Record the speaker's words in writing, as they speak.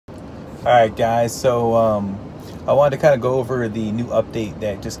Alright guys, so I wanted to kind of go over the new update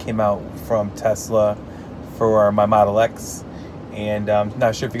that just came out from Tesla for my Model X. And I'm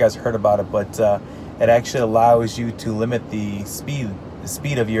not sure if you guys heard about it, but it actually allows you to limit the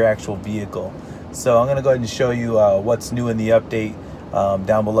speed of your actual vehicle. So I'm going to go ahead and show you what's new in the update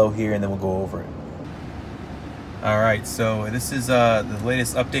down below here, and then we'll go over it. Alright, so this is the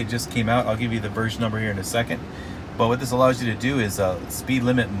latest update just came out. I'll give you the version number here in a second. But what this allows you to do is speed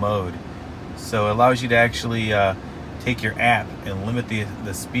limit mode. So it allows you to actually take your app and limit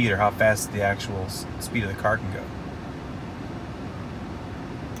the speed, or how fast the actual speed of the car can go.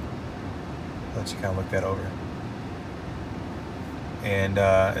 I'll let you kind of look that over. And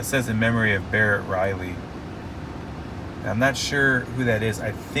it says in memory of Barrett Riley. I'm not sure who that is.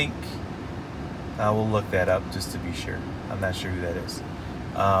 I think we'll look that up just to be sure. I'm not sure who that is.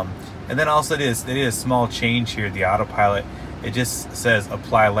 And then also they did a small change here, the autopilot. It just says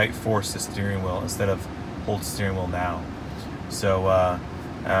apply light force to steering wheel instead of hold steering wheel now. So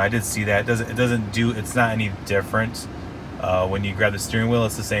I did see that. It's not any different when you grab the steering wheel.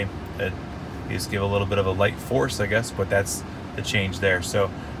 It's the same. You just give a little bit of a light force, I guess, but that's the change there. So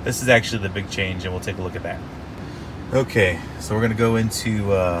this is actually the big change, and we'll take a look at that. Okay, so we're gonna go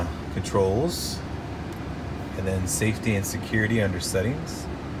into controls, and then safety and security under settings.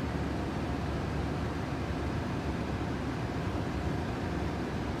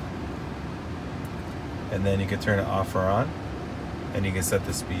 And then you can turn it off or on, and you can set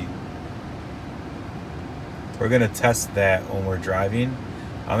the speed. We're gonna test that when we're driving.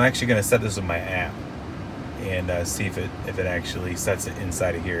 I'm actually gonna set this with my app and see if it actually sets it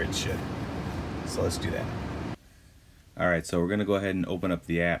inside of here. It should. So let's do that. All right, so we're gonna go ahead and open up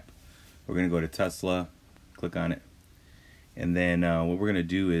the app. We're gonna go to Tesla, click on it, and then what we're gonna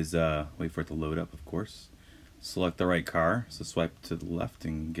do is wait for it to load up, of course. Select the right car, so swipe to the left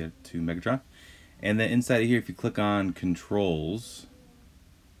and get to Megatron. And then inside of here, if you click on controls,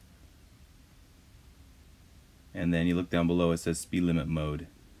 and then you look down below, it says speed limit mode.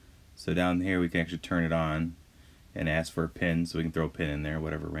 So down here we can actually turn it on and ask for a pin, so we can throw a pin in there,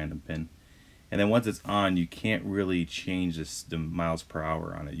 whatever random pin. And then once it's on, you can't really change the miles per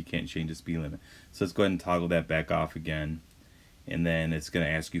hour on it. You can't change the speed limit. So let's go ahead and toggle that back off again. And then it's going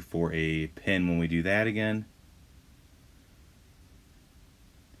to ask you for a pin when we do that again.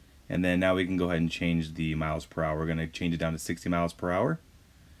 And then now we can go ahead and change the miles per hour. We're going to change it down to 60 miles per hour.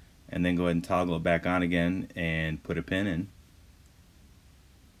 And then go ahead and toggle it back on again and put a pin in.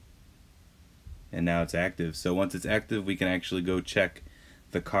 And now it's active. So once it's active, we can actually go check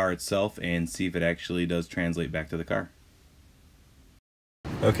the car itself and see if it actually does translate back to the car.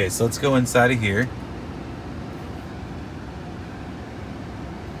 Okay, so let's go inside of here.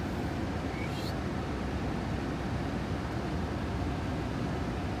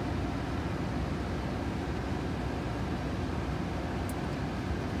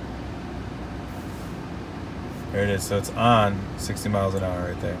 There it is. So it's on 60 miles an hour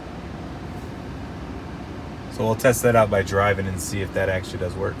right there. So we'll test that out by driving and see if that actually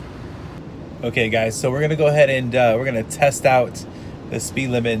does work. Okay guys, so we're gonna go ahead and we're gonna test out the speed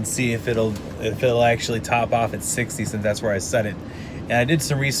limit and see if it'll actually top off at 60, since that's where I set it. And I did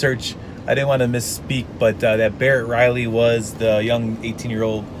some research. I didn't want to misspeak, but that Barrett Riley was the young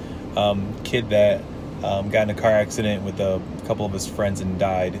 18-year-old kid that got in a car accident with a couple of his friends and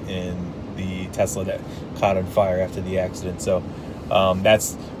died in the Tesla that caught on fire after the accident. So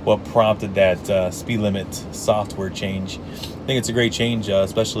that's what prompted that speed limit software change. I think it's a great change,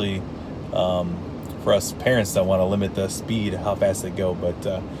 especially for us parents that want to limit the speed, how fast they go. But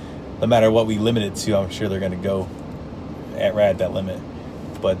no matter what we limit it to, I'm sure they're going to go at that limit.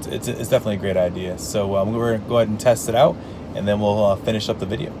 But it's definitely a great idea. So we're going to go ahead and test it out, and then we'll finish up the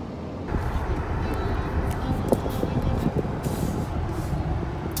video.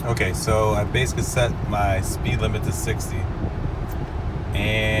 Okay, so I basically set my speed limit to 60,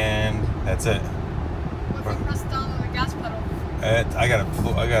 and that's it. What if you press down on the gas pedal? I got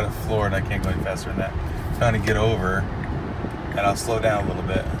a floor, and I can't go any faster than that. I'm trying to get over, and I'll slow down a little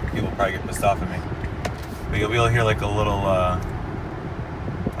bit. People will probably get pissed off at me, but you'll be able to hear like a little,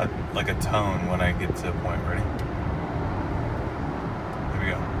 like a tone when I get to a point. Ready? Here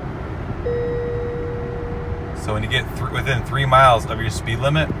we go. So when you get within 3 miles of your speed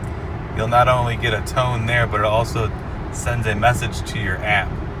limit, you'll not only get a tone there, but it also sends a message to your app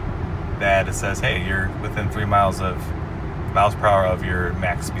that it says, hey, you're within 3 miles per hour of your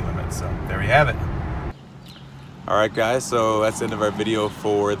max speed limit. So there you have it. All right, guys, so that's the end of our video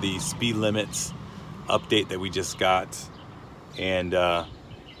for the speed limits update that we just got. And yeah,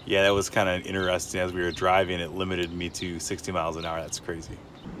 that was kind of interesting. As we were driving, it limited me to 60 miles an hour. That's crazy.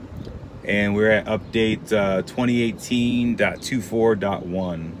 and we're at update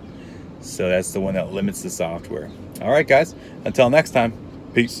 2018.24.1. So that's the one that limits the software. All right, guys, until next time,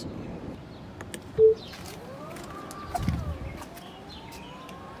 peace.